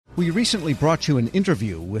We recently brought you an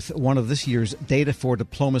interview with one of this year's Data for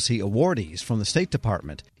Diplomacy awardees from the State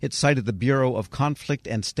Department. It cited the Bureau of Conflict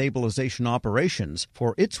and Stabilization Operations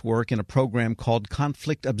for its work in a program called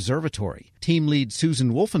Conflict Observatory. Team lead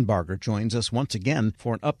Susan Wolfenbarger joins us once again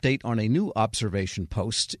for an update on a new observation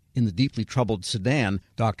post in the deeply troubled Sudan.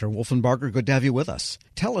 Dr. Wolfenbarger, good to have you with us.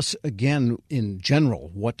 Tell us again, in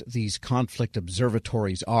general, what these conflict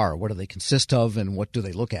observatories are. What do they consist of, and what do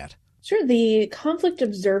they look at? Sure. The Conflict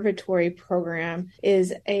Observatory program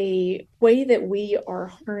is a way that we are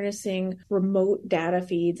harnessing remote data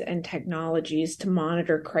feeds and technologies to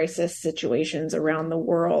monitor crisis situations around the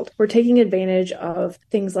world. We're taking advantage of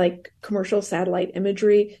things like commercial satellite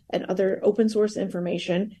imagery and other open source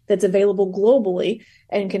information that's available globally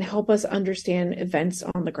and can help us understand events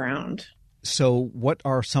on the ground. So what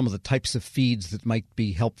are some of the types of feeds that might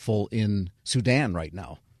be helpful in Sudan right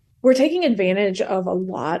now? We're taking advantage of a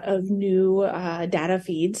lot of new data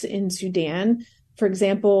feeds in Sudan. For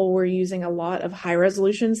example, we're using a lot of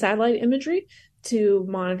high-resolution satellite imagery to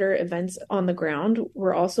monitor events on the ground.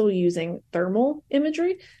 We're also using thermal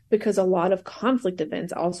imagery because a lot of conflict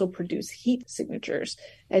events also produce heat signatures.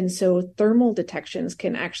 And so thermal detections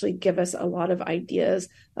can actually give us a lot of ideas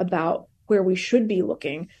about where we should be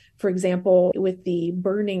looking. For example, with the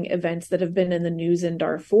burning events that have been in the news in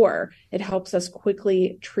Darfur, it helps us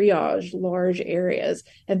quickly triage large areas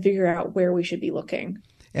and figure out where we should be looking.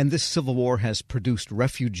 And this civil war has produced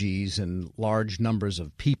refugees and large numbers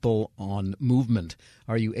of people on movement.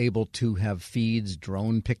 Are you able to have feeds,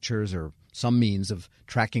 drone pictures, or some means of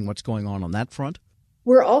tracking what's going on that front?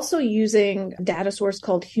 We're also using a data source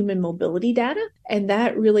called human mobility data, and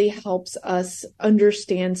that really helps us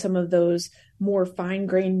understand some of those more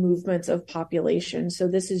fine-grained movements of population. So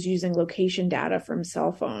this is using location data from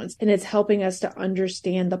cell phones, and it's helping us to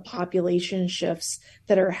understand the population shifts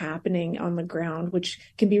that are happening on the ground, which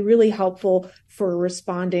can be really helpful for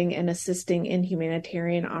responding and assisting in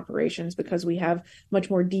humanitarian operations because we have much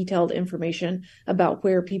more detailed information about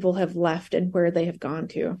where people have left and where they have gone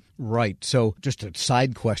to. Right. So just a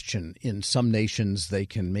side question. In some nations, they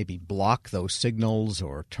can maybe block those signals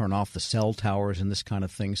or turn off the cell towers and this kind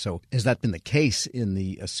of thing. So has that been the case in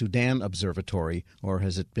the Sudan Observatory, or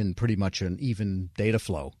has it been pretty much an even data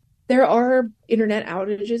flow? There are internet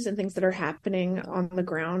outages and things that are happening on the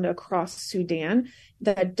ground across Sudan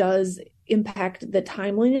that does impact the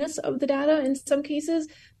timeliness of the data in some cases.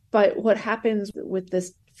 But what happens with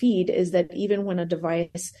this feed is that even when a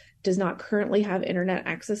device does not currently have internet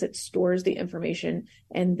access, it stores the information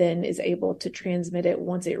and then is able to transmit it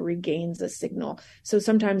once it regains a signal. So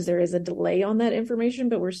sometimes there is a delay on that information,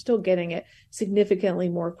 but we're still getting it significantly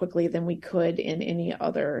more quickly than we could in any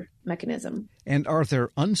other mechanism. And are there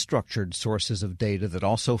unstructured sources of data that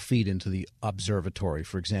also feed into the observatory?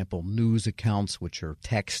 For example, news accounts, which are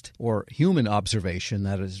text, or human observation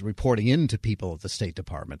that is reporting into people at the State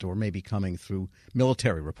Department, or maybe coming through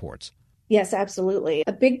military reports? Yes, absolutely.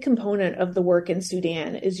 A big component of the work in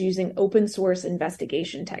Sudan is using open source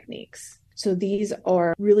investigation techniques. So these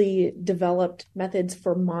are really developed methods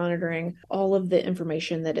for monitoring all of the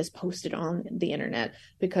information that is posted on the internet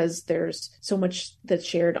because there's so much that's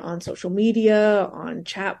shared on social media, on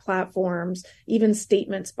chat platforms, even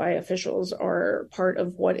statements by officials are part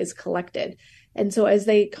of what is collected. And so as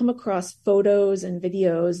they come across photos and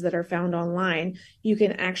videos that are found online, you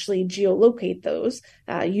can actually geolocate those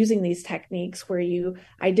using these techniques where you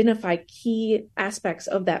identify key aspects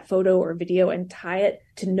of that photo or video and tie it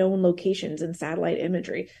to known locations in satellite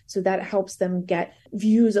imagery. So that helps them get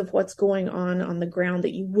views of what's going on the ground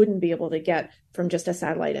that you wouldn't be able to get from just a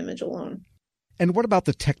satellite image alone. And what about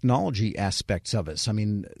the technology aspects of it? I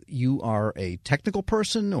mean, you are a technical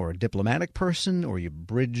person or a diplomatic person, or you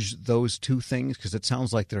bridge those two things? Because it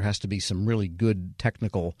sounds like there has to be some really good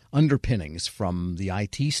technical underpinnings from the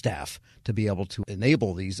IT staff to be able to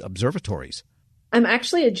enable these observatories. I'm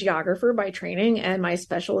actually a geographer by training, and my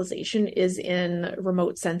specialization is in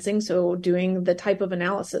remote sensing, so doing the type of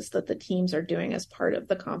analysis that the teams are doing as part of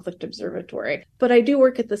the Conflict Observatory. But I do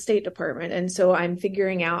work at the State Department, and so I'm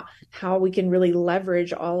figuring out how we can really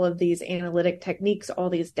leverage all of these analytic techniques, all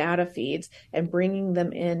these data feeds, and bringing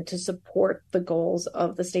them in to support the goals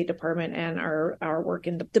of the State Department and our work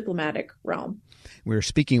in the diplomatic realm. We're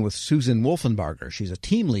speaking with Susan Wolfenbarger. She's a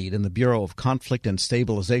team lead in the Bureau of Conflict and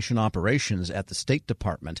Stabilization Operations at the State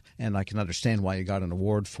Department, and I can understand why you got an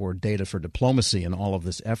award for Data for Diplomacy in all of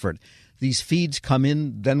this effort. These feeds come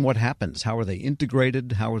in, then what happens? How are they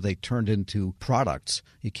integrated? How are they turned into products?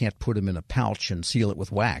 You can't put them in a pouch and seal it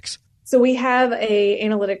with wax. So we have a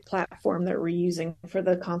analytic platform that we're using for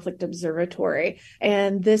the conflict observatory.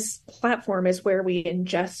 And this platform is where we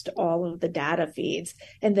ingest all of the data feeds.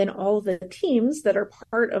 And then all of the teams that are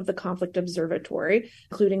part of the conflict observatory,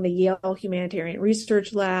 including the Yale Humanitarian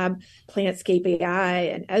Research Lab, Planetscape AI,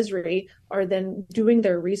 and Esri, are then doing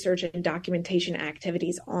their research and documentation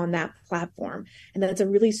activities on that platform. And that's a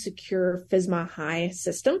really secure FISMA high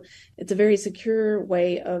system. It's a very secure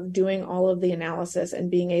way of doing all of the analysis and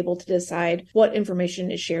being able to decide what information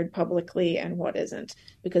is shared publicly and what isn't.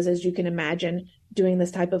 Because as you can imagine, doing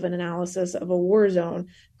this type of an analysis of a war zone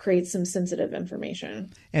creates some sensitive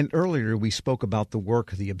information. And earlier we spoke about the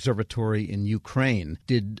work of the observatory in Ukraine.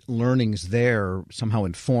 Did learnings there somehow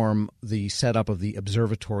inform the setup of the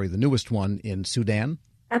observatory, the newest one in Sudan?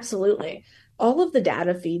 Absolutely. All of the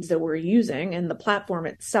data feeds that we're using and the platform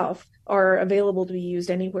itself are available to be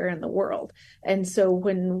used anywhere in the world. And so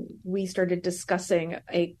when we started discussing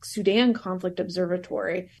a Sudan conflict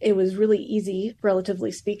observatory, it was really easy,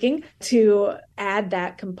 relatively speaking, to add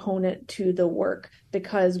that component to the work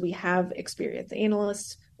because we have experienced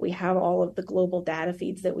analysts, we have all of the global data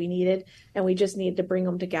feeds that we needed, and we just needed to bring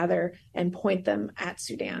them together and point them at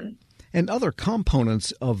Sudan. And other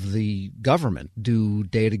components of the government do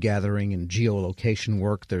data gathering and geolocation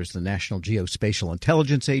work. There's the National Geospatial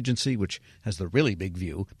Intelligence Agency, which has the really big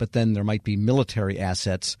view. But then there might be military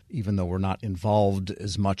assets, even though we're not involved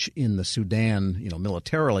as much in the Sudan,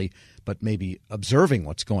 militarily, but maybe observing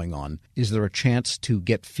what's going on. Is there a chance to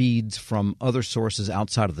get feeds from other sources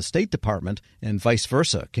outside of the State Department and vice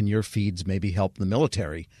versa? Can your feeds maybe help the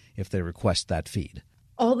military if they request that feed?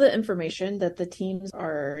 All the information that the teams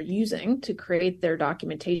are using to create their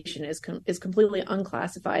documentation is completely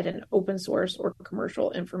unclassified and open source or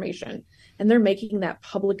commercial information. And they're making that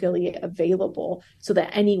publicly available so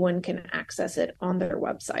that anyone can access it on their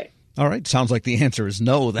website. All right. Sounds like the answer is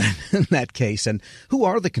no then in that case. And who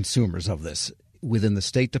are the consumers of this within the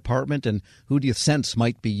State Department? And who do you sense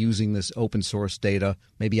might be using this open source data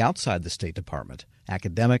maybe outside the State Department?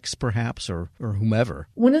 Academics, perhaps, or whomever?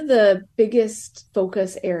 One of the biggest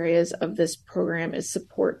focus areas of this program is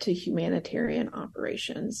support to humanitarian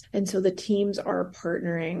operations. And so the teams are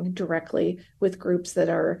partnering directly with groups that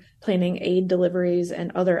are planning aid deliveries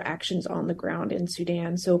and other actions on the ground in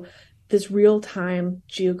Sudan. So this real-time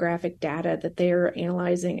geographic data that they are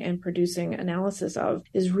analyzing and producing analysis of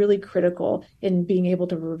is really critical in being able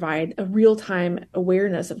to provide a real-time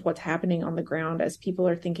awareness of what's happening on the ground as people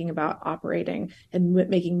are thinking about operating and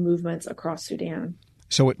making movements across Sudan.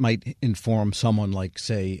 So it might inform someone like,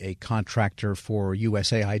 say, a contractor for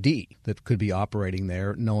USAID that could be operating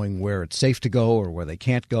there, knowing where it's safe to go or where they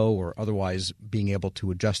can't go, or otherwise being able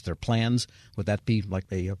to adjust their plans. Would that be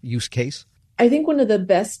like a use case? I think one of the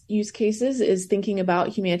best use cases is thinking about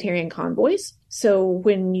humanitarian convoys. So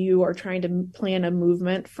when you are trying to plan a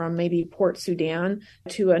movement from maybe Port Sudan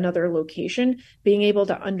to another location, being able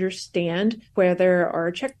to understand where there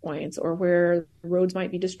are checkpoints or where roads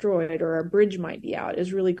might be destroyed or a bridge might be out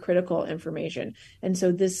is really critical information. And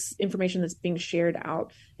so this information that's being shared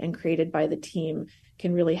out and created by the team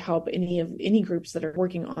can really help any groups that are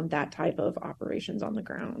working on that type of operations on the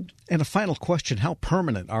ground. And a final question, how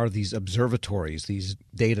permanent are these observatories, these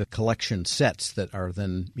data collection sets that are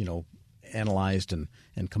then, analyzed and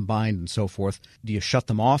combined and so forth? Do you shut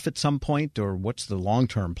them off at some point, or what's the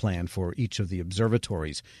long-term plan for each of the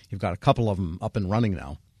observatories? You've got a couple of them up and running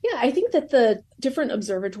now. Yeah, I think that the different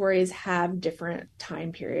observatories have different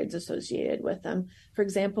time periods associated with them. For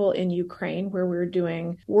example, in Ukraine, where we're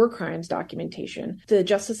doing war crimes documentation, the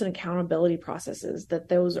justice and accountability processes that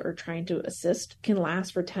those are trying to assist can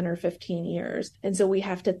last for 10 or 15 years. And so we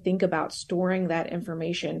have to think about storing that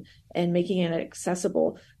information and making it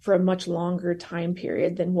accessible for a much longer time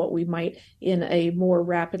period than what we might in a more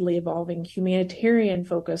rapidly evolving humanitarian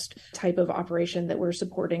focused type of operation that we're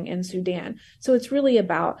supporting in Sudan. So it's really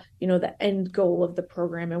about, the end goal of the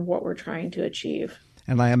program and what we're trying to achieve.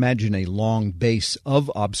 And I imagine a long base of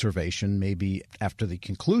observation, maybe after the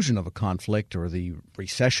conclusion of a conflict or the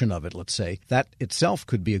recession of it, let's say, that itself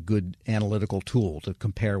could be a good analytical tool to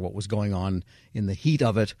compare what was going on in the heat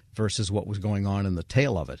of it versus what was going on in the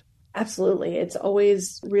tail of it. Absolutely. It's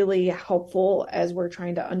always really helpful as we're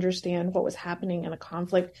trying to understand what was happening in a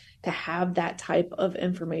conflict to have that type of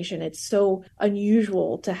information. It's so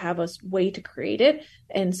unusual to have a way to create it.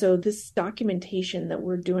 And so this documentation that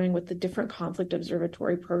we're doing with the different conflict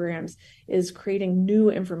observatory programs is creating new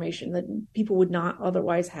information that people would not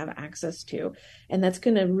otherwise have access to. And that's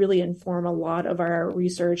going to really inform a lot of our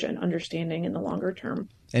research and understanding in the longer term.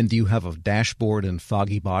 And do you have a dashboard in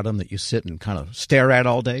Foggy Bottom that you sit and kind of stare at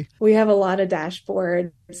all day? We have a lot of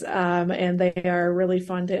dashboards, and they are really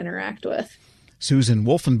fun to interact with. Susan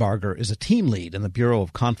Wolfenbarger is a team lead in the Bureau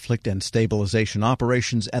of Conflict and Stabilization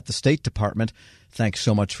Operations at the State Department. Thanks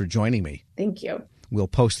so much for joining me. Thank you. We'll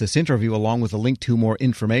post this interview along with a link to more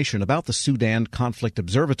information about the Sudan Conflict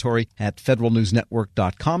Observatory at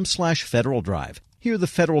federalnewsnetwork.com/Federal Drive. Hear the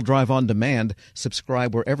Federal Drive on demand.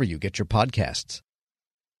 Subscribe wherever you get your podcasts.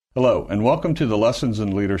 Hello, and welcome to the Lessons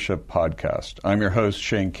in Leadership podcast. I'm your host,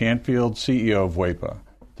 Shane Canfield, CEO of WEPA.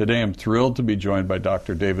 Today I'm thrilled to be joined by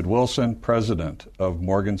Dr. David Wilson, president of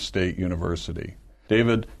Morgan State University.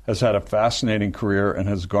 David has had a fascinating career and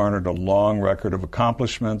has garnered a long record of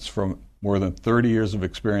accomplishments from more than 30 years of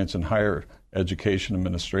experience in higher education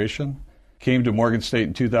administration. Came to Morgan State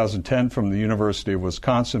in 2010 from the University of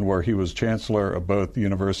Wisconsin, where he was chancellor of both the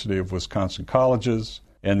University of Wisconsin Colleges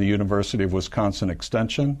and the University of Wisconsin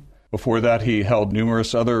Extension. Before that, he held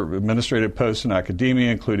numerous other administrative posts in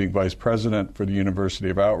academia, including vice president for the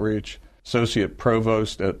University of Outreach, associate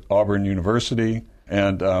provost at Auburn University,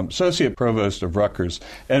 and associate provost of Rutgers.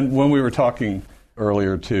 And when we were talking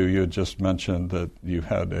earlier, too, you had just mentioned that you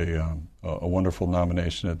had a wonderful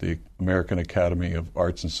nomination at the American Academy of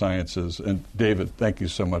Arts and Sciences. And David, thank you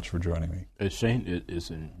so much for joining me. Shane, it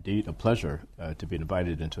is indeed a pleasure to be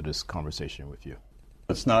invited into this conversation with you.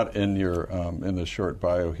 It's not in your in the short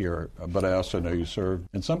bio here, but I also know you served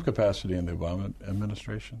in some capacity in the Obama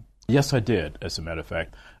administration. Yes, I did, as a matter of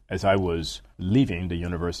fact. As I was leaving the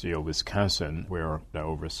University of Wisconsin, where I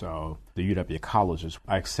oversaw the UW colleges,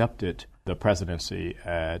 I accepted the presidency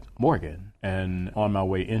at Morgan. And on my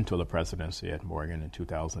way into the presidency at Morgan in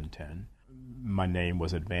 2010, my name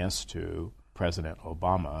was advanced to President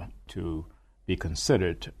Obama to be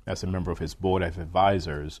considered as a member of his board of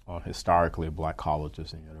advisors on historically black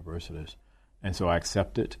colleges and universities. And so I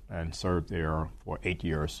accepted and served there for 8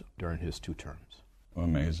 years during his 2 terms.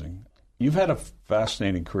 Amazing. You've had a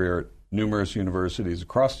fascinating career at numerous universities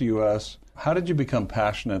across the U.S. How did you become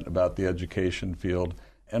passionate about the education field,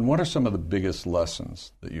 and what are some of the biggest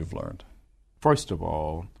lessons that you've learned? First of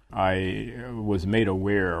all, I was made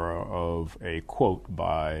aware of a quote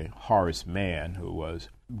by Horace Mann, who was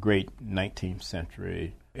a great 19th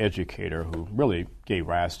century educator who really gave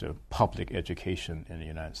rise to public education in the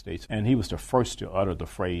United States. And he was the first to utter the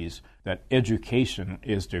phrase that education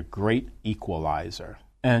is the great equalizer.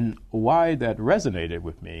 And why that resonated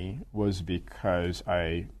with me was because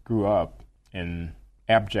I grew up in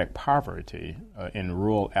abject poverty in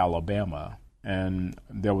rural Alabama, and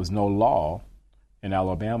there was no law in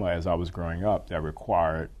Alabama as I was growing up that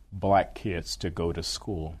required black kids to go to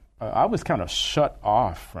school. I was kind of shut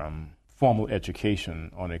off from formal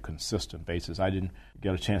education on a consistent basis. I didn't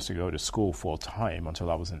get a chance to go to school full time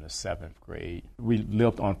until I was in the 7th grade. We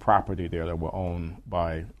lived on property there that were owned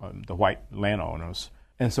by the white landowners.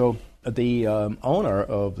 And so the owner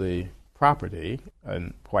of the property, a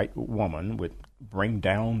white woman, would bring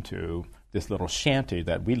down to this little shanty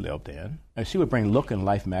that we lived in, and she would bring Look and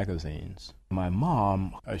Life magazines. My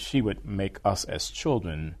mom, she would make us as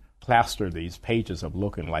children plaster these pages of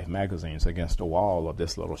Look and Life magazines against the wall of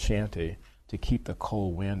this little shanty to keep the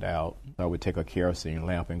cold wind out. I would take a kerosene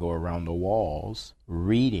lamp and go around the walls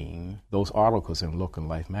reading those articles in Look and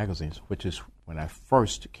Life magazines, which is when I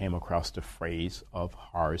first came across the phrase of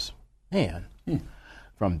Horace Mann.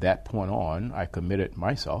 From that point on, I committed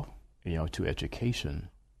myself, to education.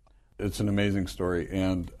 It's an amazing story,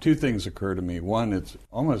 and 2 things occur to me. One, it's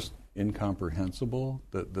almost incomprehensible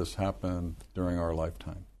that this happened during our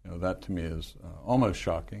lifetime. That to me is almost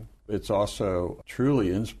shocking. It's also truly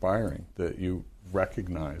inspiring that you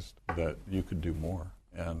recognized that you could do more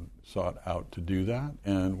and sought out to do that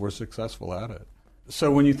and were successful at it.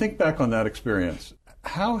 So when you think back on that experience,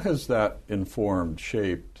 how has that informed,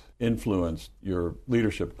 shaped, influenced your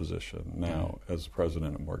leadership position now as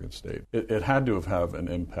president of Morgan State? It had to have an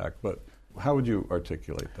impact, but how would you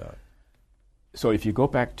articulate that? So if you go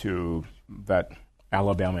back to that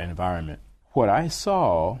Alabama environment, what I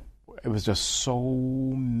saw, it was just so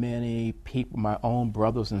many people, my own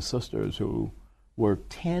brothers and sisters, who were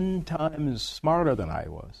 10 times smarter than I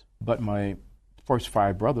was. But my first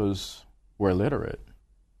 5 brothers were illiterate.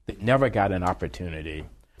 They never got an opportunity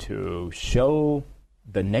to show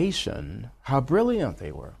the nation how brilliant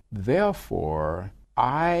they were. Therefore,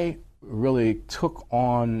 I really took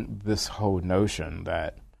on this whole notion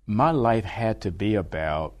that my life had to be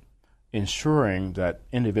about ensuring that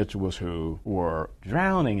individuals who were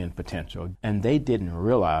drowning in potential and they didn't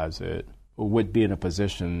realize it would be in a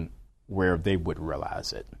position where they would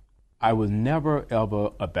realize it. I was never ever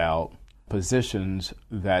about positions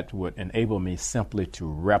that would enable me simply to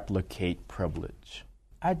replicate privilege.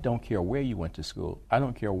 I don't care where you went to school. I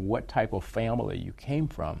don't care what type of family you came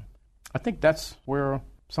from. I think that's where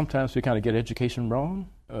sometimes we kind of get education wrong.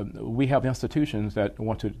 We have institutions that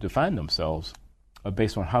want to define themselves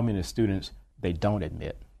based on how many students they don't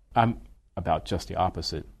admit. I'm about just the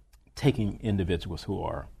opposite, taking individuals who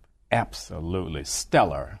are absolutely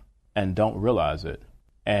stellar and don't realize it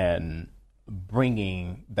and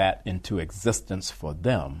bringing that into existence for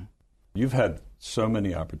them. You've had so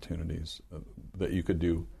many opportunities that you could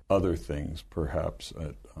do other things, perhaps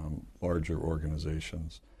at larger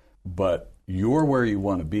organizations, but you're where you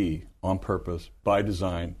want to be on purpose, by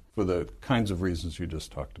design, for the kinds of reasons you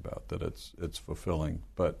just talked about, that it's fulfilling.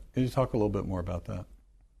 But can you talk a little bit more about that?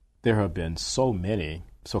 There have been so many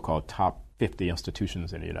so-called top 50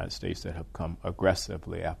 institutions in the United States that have come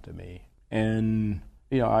aggressively after me. And,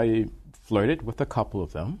 I flirted with a couple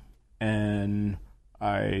of them, and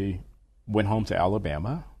I went home to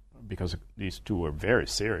Alabama because these two were very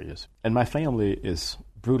serious. And my family is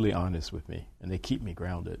brutally honest with me, and they keep me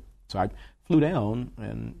grounded. So I flew down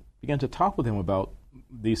and began to talk with them about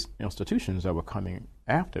these institutions that were coming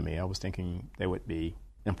after me. I was thinking they would be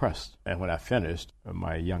impressed. And when I finished,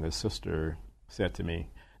 my youngest sister said to me,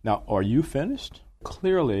 "Now, are you finished?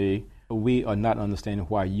 Clearly, we are not understanding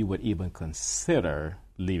why you would even consider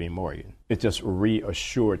leaving Morgan." It just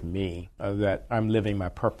reassured me that I'm living my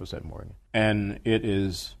purpose at Morgan. And it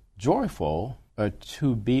is joyful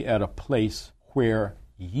to be at a place where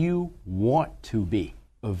you want to be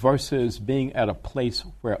versus being at a place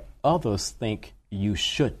where others think you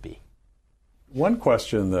should be. One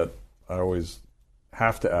question that I always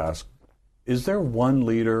have to ask, is there one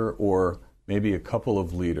leader or maybe a couple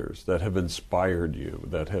of leaders that have inspired you,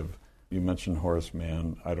 you mentioned Horace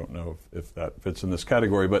Mann, I don't know if that fits in this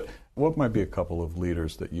category, but what might be a couple of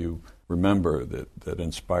leaders that you remember that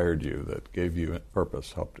inspired you, that gave you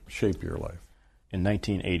purpose, helped shape your life? In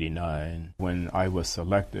 1989, when I was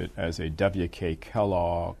selected as a W.K.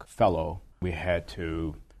 Kellogg Fellow, we had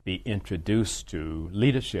to be introduced to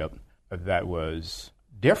leadership that was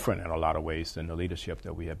different in a lot of ways than the leadership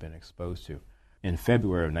that we had been exposed to. In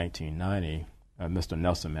February of 1990, Mr.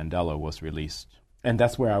 Nelson Mandela was released. And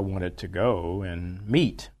that's where I wanted to go and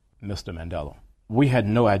meet Mr. Mandela. We had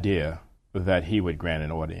no idea that he would grant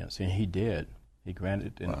an audience, and he did. He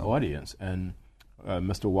granted an audience, and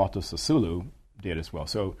Mr. Walter Sisulu did as well.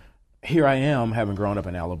 So here I am, having grown up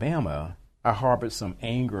in Alabama. I harbored some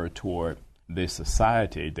anger toward the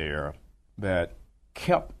society there that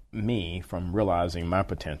kept me from realizing my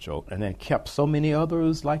potential and then kept so many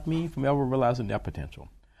others like me from ever realizing their potential.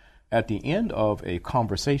 At the end of a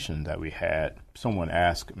conversation that we had, someone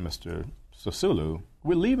asked Mr. Sisulu,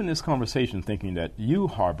 "We're leaving this conversation thinking that you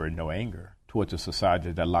harbor no anger towards a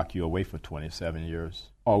society that locked you away for 27 years.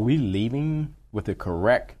 Are we leaving with the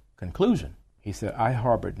correct conclusion?" He said, "I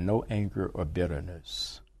harbored no anger or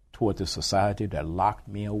bitterness towards a society that locked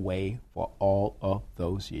me away for all of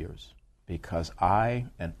those years, because I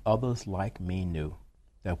and others like me knew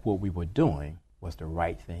that what we were doing was the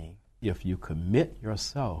right thing. If you commit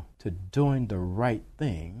yourself to doing the right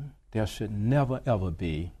thing, there should never, ever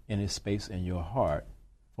be any space in your heart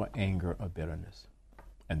for anger or bitterness."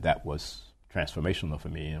 And that was transformational for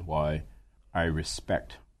me, and why I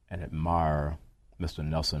respect and admire Mr.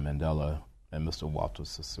 Nelson Mandela and Mr. Walter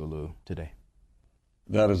Sisulu today.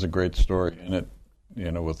 That is a great story, and it,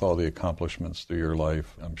 with all the accomplishments through your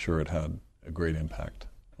life, I'm sure it had a great impact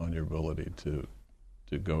on your ability to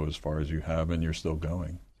go as far as you have, and you're still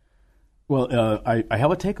going. Well, I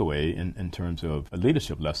have a takeaway in terms of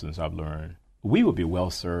leadership lessons I've learned. We would be well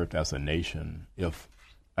served as a nation if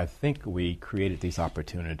I think we created these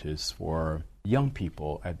opportunities for young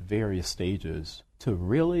people at various stages to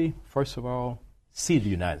really, first of all, see the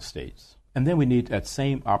United States. And then we need that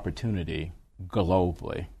same opportunity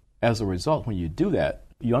globally. As a result, when you do that,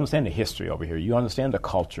 you understand the history over here, you understand the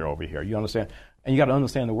culture over here, and you got to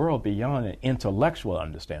understand the world beyond an intellectual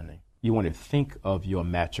understanding. You want to think of your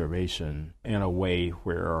maturation in a way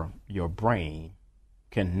where your brain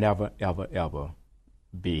can never, ever, ever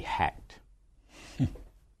be hacked.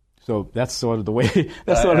 So that's sort of the way.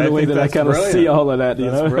 That's sort of the way that I kind of see all of that.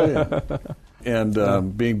 That's brilliant.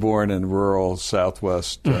 And being born in rural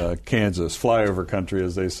Southwest Kansas, flyover country,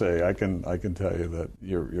 as they say, I can tell you that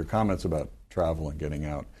your comments about travel and getting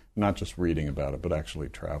out, not just reading about it, but actually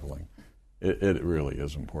traveling, it really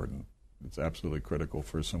is important. It's absolutely critical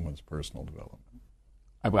for someone's personal development.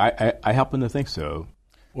 I happen to think so.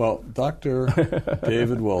 Well, Dr.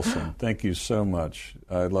 David Wilson, thank you so much.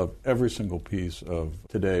 I love every single piece of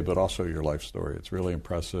today, but also your life story. It's really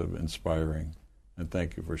impressive, inspiring, and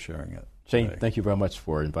thank you for sharing it. Shane, today. thank you very much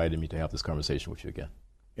for inviting me to have this conversation with you again.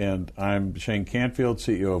 And I'm Shane Canfield,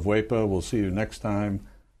 CEO of WEPA. We'll see you next time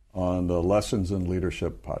on the Lessons in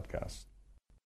Leadership podcast.